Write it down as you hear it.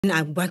And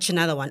I watched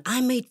another one.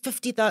 I made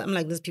 50,000. I'm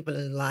like, these people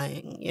are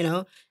lying, you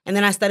know? And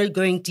then I started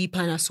going deeper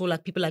and I saw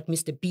like people like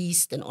Mr.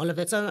 Beast and all of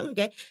that. So I'm like,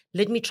 okay,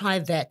 let me try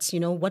that. You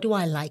know, what do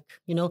I like?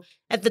 You know,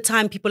 at the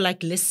time, people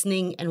like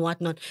listening and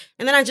whatnot.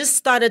 And then I just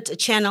started a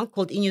channel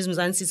called Inews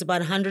Mzansi. It's about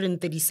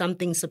 130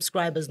 something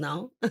subscribers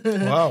now.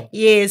 Wow.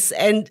 Yes.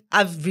 And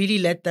I've really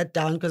let that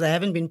down because I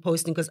haven't been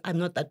posting because I'm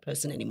not that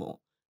person anymore,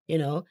 you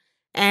know?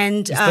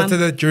 And You started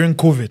that during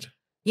COVID?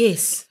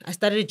 Yes, I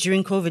started it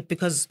during COVID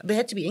because there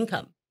had to be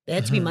income. There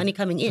had to be money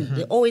coming in.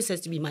 There always has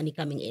to be money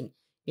coming in,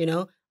 you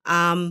know.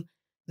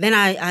 Then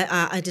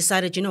I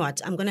decided, you know what,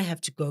 I'm going to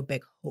have to go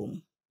back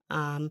home.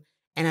 And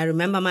I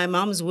remember my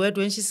mom's word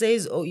when she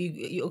says, oh,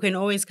 you can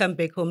always come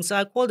back home. So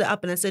I called her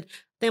up and I said,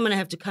 then I'm going to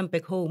have to come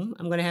back home.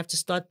 I'm going to have to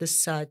start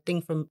this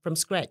thing from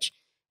scratch.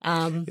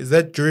 Is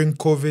that during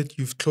COVID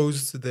you've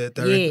closed the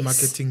direct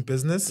marketing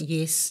business?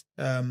 Yes.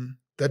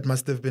 That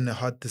must have been a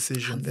hard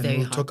decision. And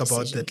we'll talk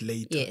about that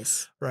later.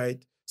 Yes.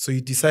 Right. So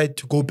you decide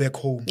to go back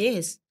home.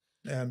 Yes.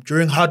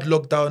 During hard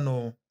lockdown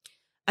or?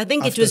 I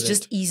think it was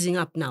just easing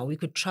up now. We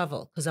could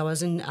travel because I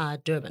was in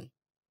Durban.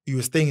 You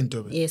were staying in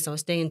Durban? Yes, I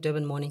was staying in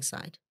Durban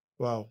Morningside.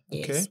 Wow.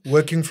 Okay. Yes.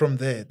 Working from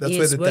there. That's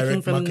where the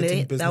direct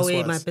marketing business was. That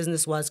way my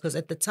business was because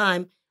at the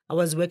time I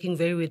was working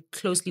very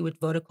closely with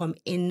Vodacom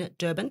in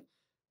Durban,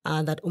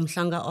 that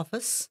Umhlanga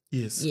office.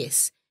 Yes.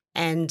 Yes.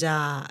 And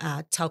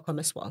Telkom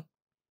as well.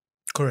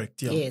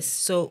 Correct, yeah. Yes.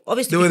 So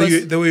obviously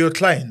they were your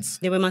clients?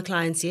 They were my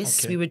clients,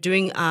 yes. Okay. We were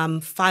doing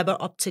fiber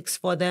optics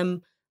for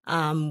them.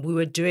 We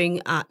were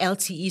doing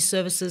LTE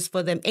services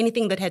for them.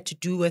 Anything that had to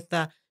do with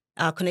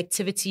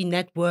connectivity,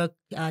 network,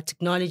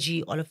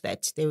 technology, all of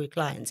that, they were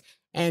clients.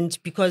 And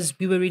because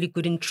we were really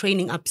good in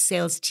training up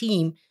sales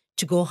team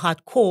to go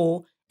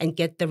hardcore and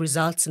get the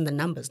results and the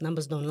numbers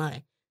don't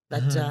lie,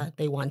 that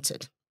they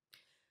wanted.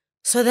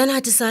 So then I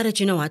decided,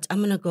 you know what, I'm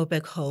going to go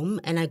back home.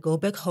 And I go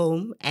back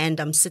home and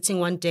I'm sitting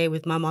one day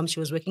with my mom.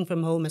 She was working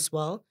from home as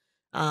well.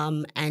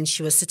 And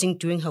she was sitting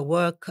doing her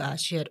work.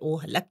 She had all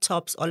her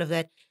laptops, all of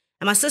that.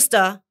 And my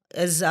sister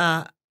is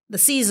the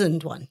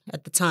seasoned one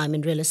at the time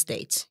in real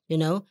estate, you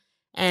know.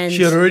 And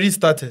she had already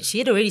started? She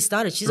had already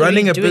started. She's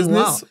running already doing a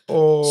business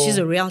well. or? She's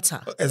a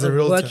realtor. As a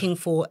realtor? Working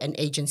for an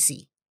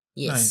agency.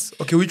 Yes.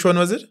 Nice. Okay, which one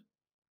was it?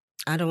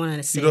 I don't want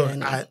to say her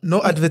name.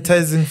 No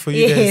advertising for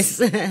you guys.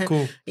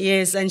 Cool.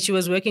 Yes, and she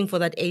was working for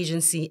that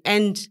agency.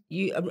 And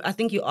I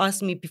think you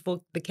asked me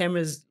before the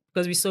cameras,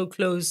 because we're so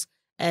close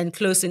and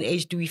close in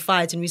age, do we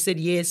fight? And we said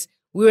yes.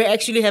 We were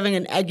actually having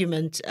an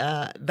argument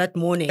that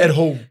morning. At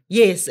home?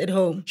 Yes, at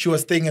home. She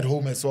was staying at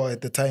home as well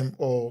at the time,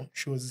 or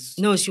she was?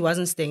 No, she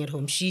wasn't staying at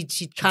home. She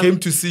came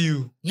to see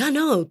you? Yeah,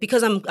 no,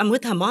 because I'm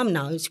with her mom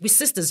now. We're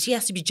sisters. She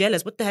has to be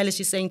jealous. What the hell is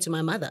she saying to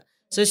my mother?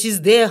 So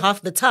she's there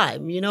half the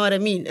time, you know what I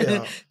mean?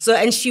 Yeah. So,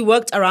 and she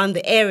worked around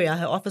the area.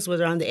 Her office was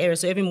around the area.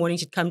 So every morning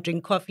she'd come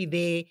drink coffee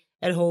there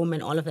at home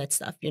and all of that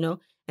stuff, you know?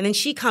 And then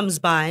she comes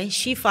by,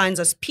 she finds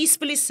us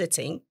peacefully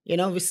sitting, you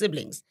know, with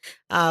siblings,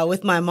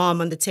 with my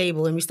mom on the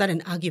table, and we start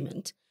an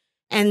argument.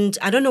 And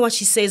I don't know what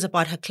she says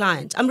about her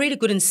client. I'm really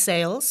good in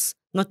sales,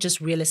 not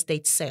just real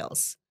estate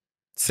sales.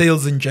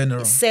 Sales in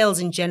general. Sales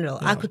in general.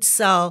 Yeah. I could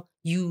sell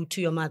you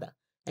to your mother.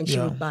 And she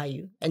would buy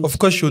you. And of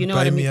course she would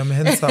buy me. I'm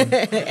handsome.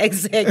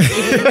 Exactly.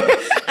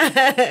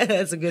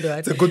 That's a good one.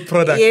 It's a good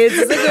product. Yes,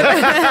 it's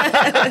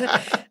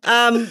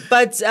a good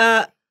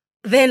But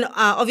then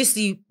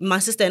obviously my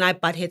sister and I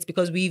butt heads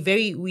because we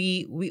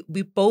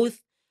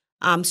both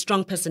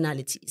strong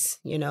personalities,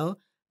 you know.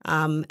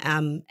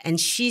 And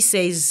she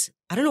says,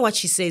 I don't know what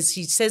she says.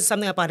 She says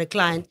something about her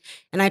client,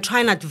 and I try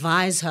and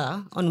advise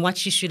her on what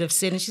she should have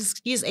said. And she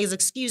says,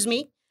 excuse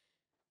me,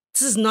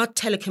 this is not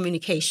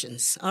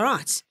telecommunications, all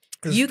right?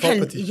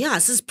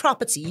 This is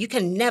property. You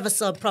can never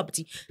sell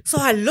property. So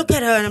I look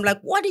at her and I'm like,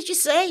 what did you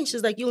say? And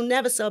she's like, you'll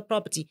never sell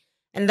property.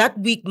 And that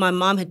week, my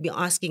mom had been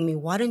asking me,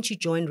 why don't you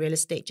join real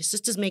estate? Your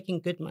sister's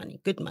making good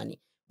money.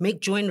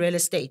 Join real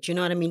estate. You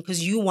know what I mean?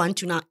 Because you want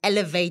to now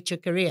elevate your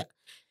career.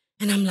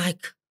 And I'm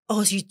like,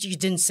 oh, you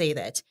didn't say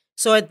that.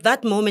 So at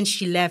that moment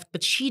she left,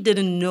 but she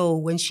didn't know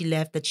when she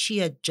left that she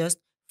had just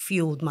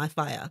fueled my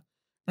fire.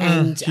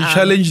 And she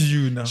challenged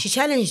you now. She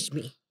challenged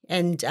me.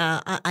 And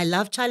I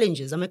love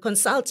challenges. I'm a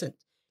consultant,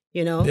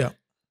 you know. Yeah.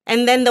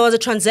 And then there was a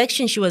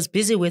transaction she was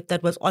busy with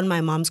that was on my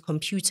mom's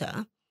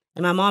computer.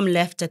 And my mom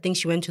left. I think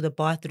she went to the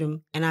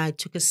bathroom. And I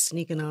took a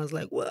sneak and I was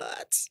like,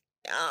 what?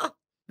 Oh,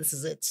 this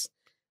is it.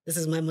 This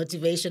is my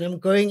motivation. I'm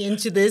going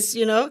into this,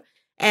 you know.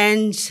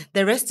 And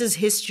the rest is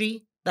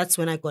history. That's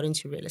when I got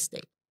into real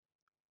estate.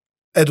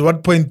 At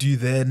what point do you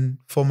then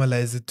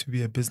formalize it to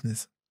be a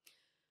business?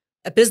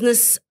 A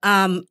business,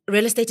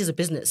 real estate is a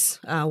business,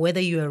 whether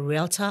you're a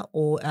realtor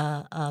or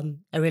a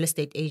real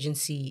estate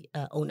agency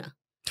owner.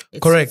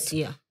 Correct.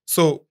 Yeah.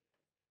 So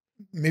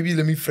maybe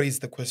let me phrase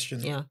the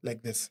question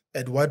like this.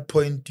 At what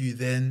point do you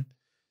then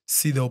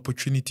see the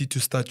opportunity to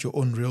start your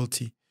own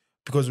realty?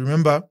 Because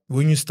remember,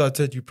 when you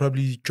started, you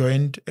probably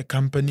joined a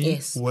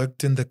company,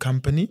 worked in the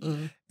company,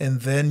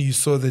 and then you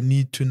saw the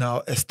need to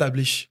now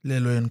establish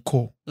Lelo &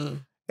 Co.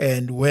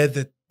 And where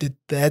did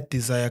that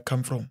desire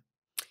come from?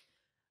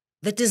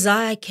 The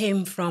desire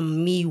came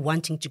from me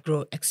wanting to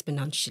grow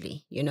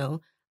exponentially, you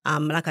know.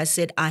 Like I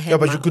said, I had. Yeah,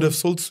 but you could have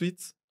sold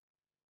sweets.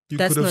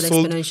 That's not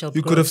exponential.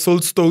 You could have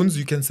sold stones.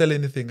 You can sell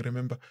anything.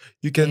 Remember,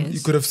 you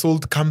could have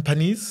sold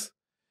companies.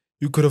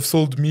 You could have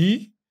sold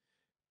me,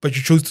 but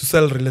you chose to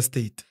sell real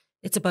estate.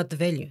 It's about the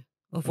value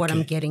of what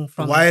I'm getting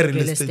from Why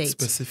real estate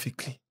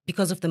specifically?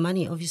 Because of the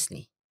money,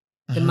 obviously.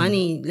 The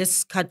money.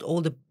 Let's cut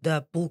all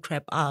the bull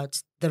crap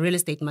out. The real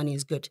estate money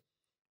is good,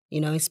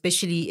 you know,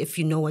 especially if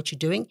you know what you're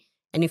doing.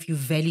 And if you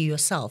value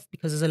yourself,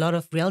 because there's a lot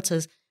of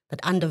realtors that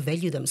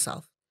undervalue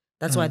themselves.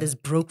 That's why there's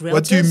broke realtors.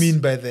 What do you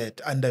mean by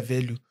that,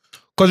 undervalue?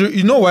 Because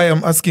you know why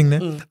I'm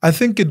asking? I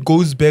think it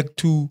goes back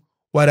to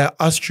what I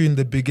asked you in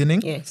the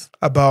beginning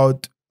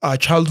about our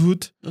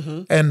childhood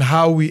and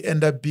how we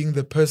end up being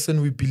the person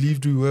we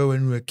believed we were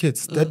when we were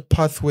kids. That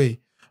pathway,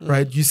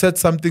 right? You said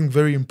something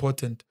very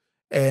important.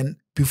 And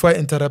before I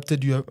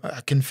interrupted you,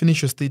 I can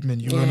finish your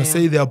statement. You want to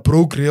say there are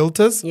broke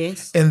realtors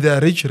and there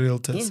are rich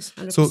realtors.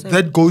 Yes, so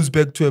that goes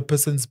back to a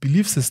person's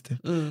belief system,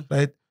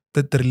 right?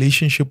 That the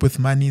relationship with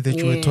money that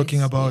you were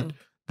talking about,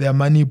 their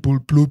money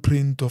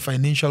blueprint or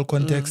financial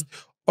context,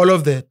 all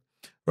of that,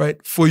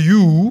 right? For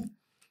you,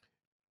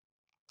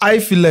 I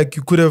feel like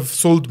you could have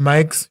sold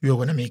mics, you were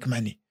going to make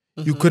money.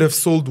 You could have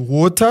sold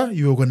water,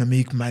 you were going to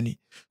make money.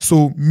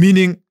 So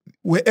meaning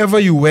wherever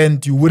you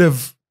went, you would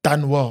have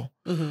done well.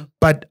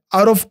 But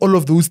out of all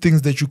of those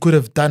things that you could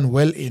have done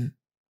well in,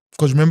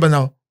 because remember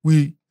now,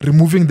 we're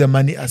removing the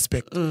money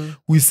aspect.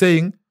 We're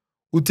saying,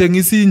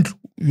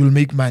 you'll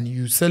make money.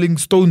 You're selling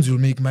stones, you'll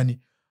make money.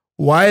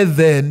 Why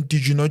then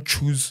did you not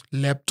choose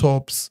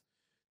laptops,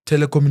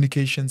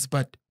 telecommunications,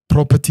 but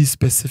property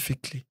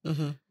specifically?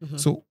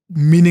 So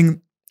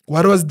meaning,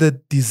 what was the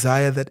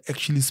desire that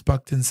actually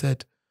sparked and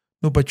said,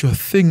 no, but your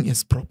thing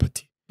is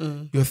property.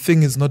 Your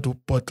thing is not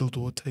bottled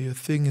water. Your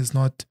thing is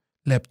not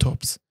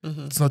laptops.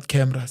 It's not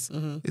cameras.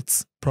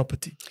 It's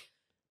property.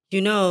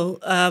 You know,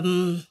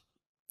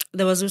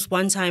 there was this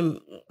one time,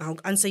 I'll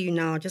answer you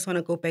now. I just want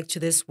to go back to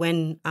this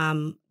when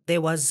there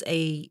was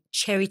a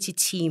charity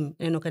team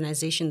in an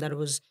organization that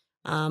was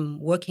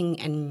working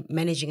and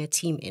managing a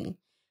team in.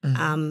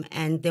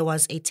 And there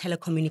was a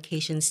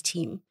telecommunications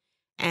team.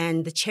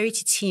 And the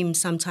charity team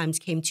sometimes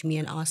came to me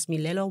and asked me,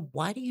 Lelo,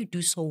 why do you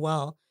do so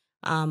well?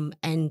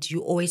 And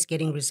you're always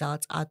getting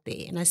results out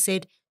there. And I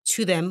said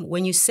to them,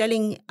 when you're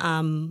selling,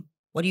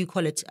 what do you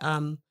call it?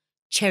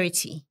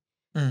 Charity.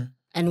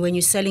 And when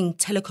you're selling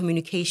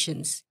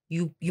telecommunications,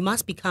 you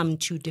must become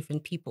two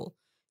different people.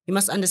 You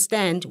must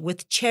understand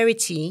with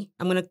charity,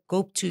 I'm going to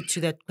go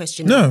to that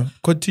question. No,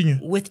 continue.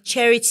 With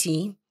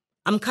charity,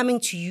 I'm coming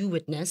to you,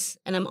 witness,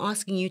 and I'm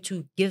asking you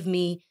to give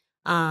me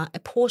a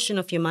portion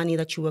of your money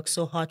that you work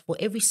so hard for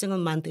every single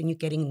month and you're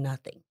getting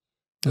nothing.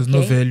 There's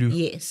no value.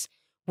 Yes.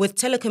 With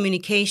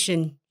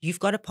telecommunication, you've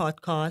got a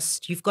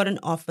podcast, you've got an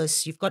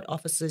office, you've got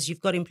offices,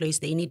 you've got employees.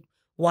 They need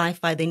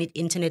Wi-Fi, they need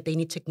internet, they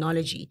need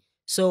technology.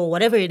 So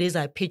whatever it is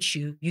I pitch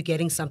you, you're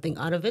getting something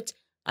out of it.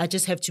 I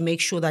just have to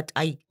make sure that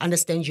I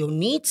understand your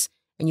needs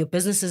and your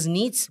business's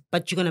needs,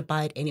 but you're going to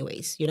buy it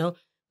anyways, you know?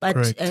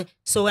 But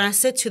so when I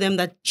said to them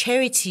that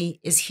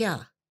charity is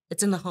here,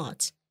 it's in the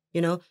heart,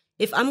 you know?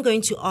 If I'm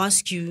going to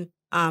ask you,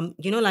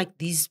 you know, like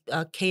these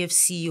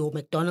KFC or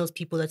McDonald's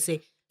people that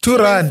say, to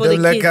run, for the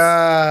like, kids.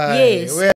 Yes.